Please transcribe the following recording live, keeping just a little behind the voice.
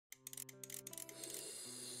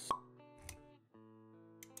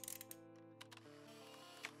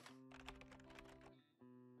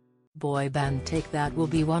boy band Take That will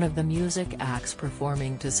be one of the music acts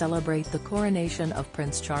performing to celebrate the coronation of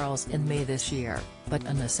Prince Charles in May this year, but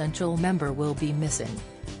an essential member will be missing.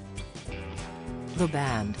 The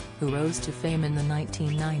band, who rose to fame in the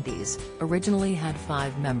 1990s, originally had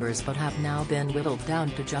 5 members but have now been whittled down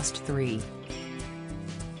to just 3.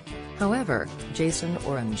 However, Jason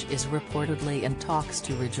Orange is reportedly in talks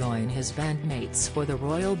to rejoin his bandmates for the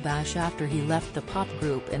Royal Bash after he left the pop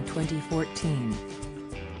group in 2014.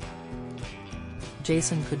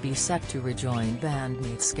 Jason could be set to rejoin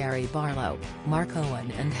bandmates Gary Barlow, Mark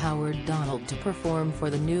Owen and Howard Donald to perform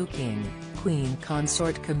for the new King/Queen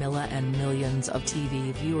consort Camilla and millions of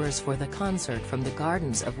TV viewers for the concert from the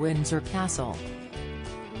gardens of Windsor Castle.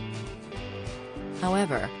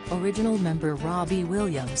 However, original member Robbie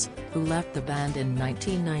Williams, who left the band in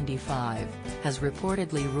 1995, has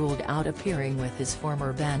reportedly ruled out appearing with his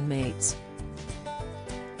former bandmates.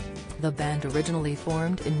 The band originally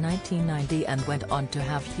formed in 1990 and went on to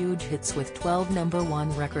have huge hits with 12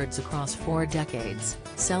 #1 records across 4 decades,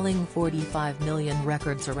 selling 45 million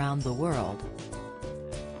records around the world.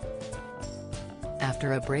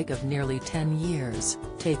 After a break of nearly 10 years,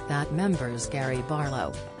 Take That members Gary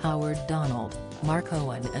Barlow, Howard Donald, Mark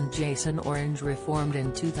Owen and Jason Orange reformed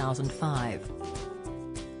in 2005.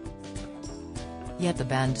 Yet the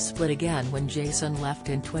band split again when Jason left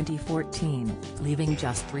in 2014, leaving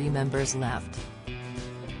just 3 members left.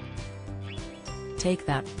 Take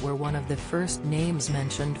That were one of the first names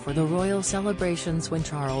mentioned for the royal celebrations when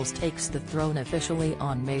Charles takes the throne officially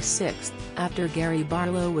on May 6, after Gary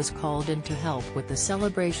Barlow was called in to help with the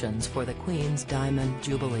celebrations for the Queen's Diamond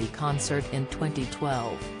Jubilee concert in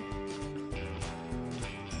 2012.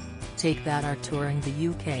 Take That are touring the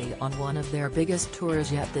UK on one of their biggest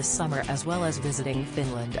tours yet this summer, as well as visiting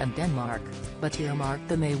Finland and Denmark, but earmarked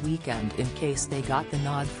the May weekend in case they got the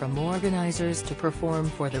nod from organisers to perform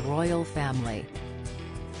for the royal family.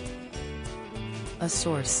 A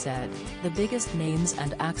source said, the biggest names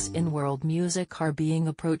and acts in world music are being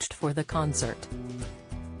approached for the concert.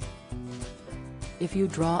 If you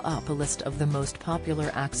draw up a list of the most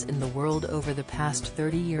popular acts in the world over the past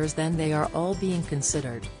 30 years, then they are all being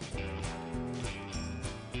considered.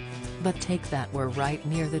 But Take That were right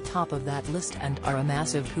near the top of that list and are a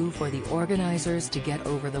massive coup for the organisers to get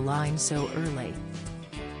over the line so early.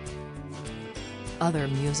 Other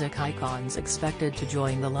music icons expected to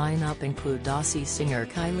join the lineup include Aussie singer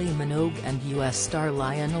Kylie Minogue and US star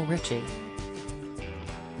Lionel Richie.